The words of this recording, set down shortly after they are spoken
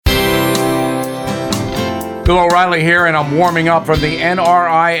Bill O'Reilly here, and I'm warming up from the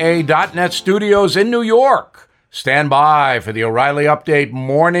NRIA.net studios in New York. Stand by for the O'Reilly Update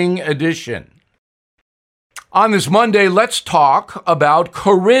Morning Edition. On this Monday, let's talk about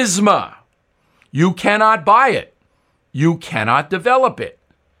charisma. You cannot buy it. You cannot develop it.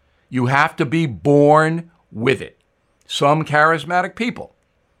 You have to be born with it. Some charismatic people: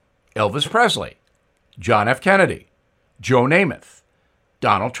 Elvis Presley, John F. Kennedy, Joe Namath,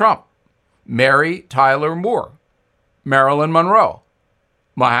 Donald Trump, Mary Tyler Moore, Marilyn Monroe,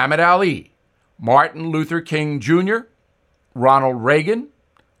 Muhammad Ali, Martin Luther King Jr., Ronald Reagan,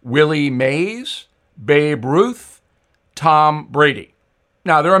 Willie Mays, Babe Ruth, Tom Brady.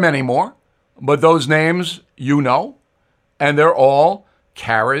 Now, there are many more, but those names you know, and they're all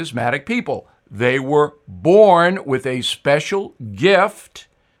charismatic people. They were born with a special gift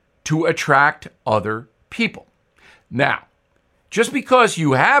to attract other people. Now, just because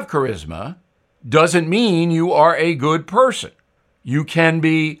you have charisma doesn't mean you are a good person. You can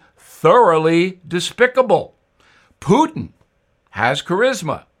be thoroughly despicable. Putin has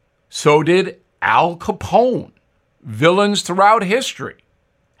charisma. So did Al Capone. Villains throughout history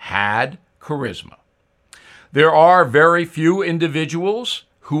had charisma. There are very few individuals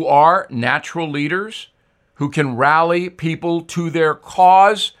who are natural leaders who can rally people to their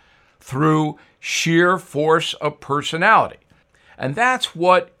cause through sheer force of personality. And that's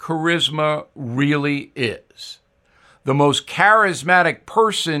what charisma really is. The most charismatic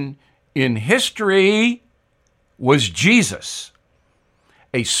person in history was Jesus,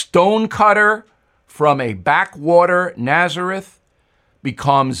 a stonecutter from a backwater Nazareth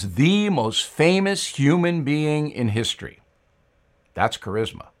becomes the most famous human being in history. That's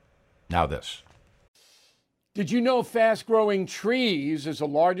charisma. Now this. Did you know Fast Growing Trees is the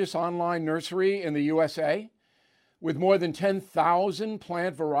largest online nursery in the USA? With more than 10,000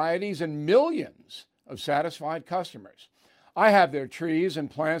 plant varieties and millions of satisfied customers. I have their trees and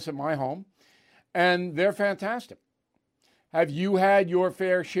plants at my home, and they're fantastic. Have you had your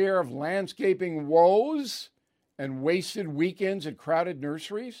fair share of landscaping woes and wasted weekends at crowded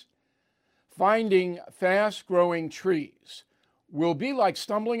nurseries? Finding Fast Growing Trees will be like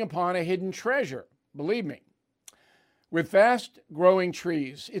stumbling upon a hidden treasure, believe me. With Fast Growing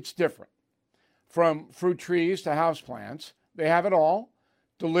Trees, it's different. From fruit trees to houseplants, they have it all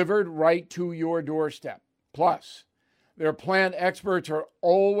delivered right to your doorstep. Plus, their plant experts are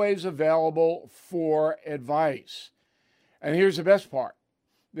always available for advice. And here's the best part.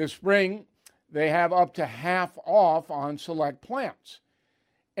 This spring, they have up to half off on select plants.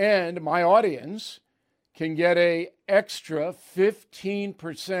 And my audience can get an extra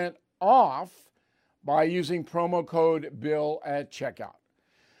 15% off by using promo code BILL at checkout.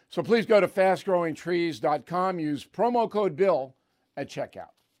 So please go to fastgrowingtrees.com, use promo code BILL at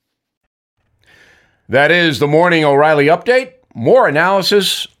checkout. That is the Morning O'Reilly Update. More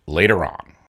analysis later on.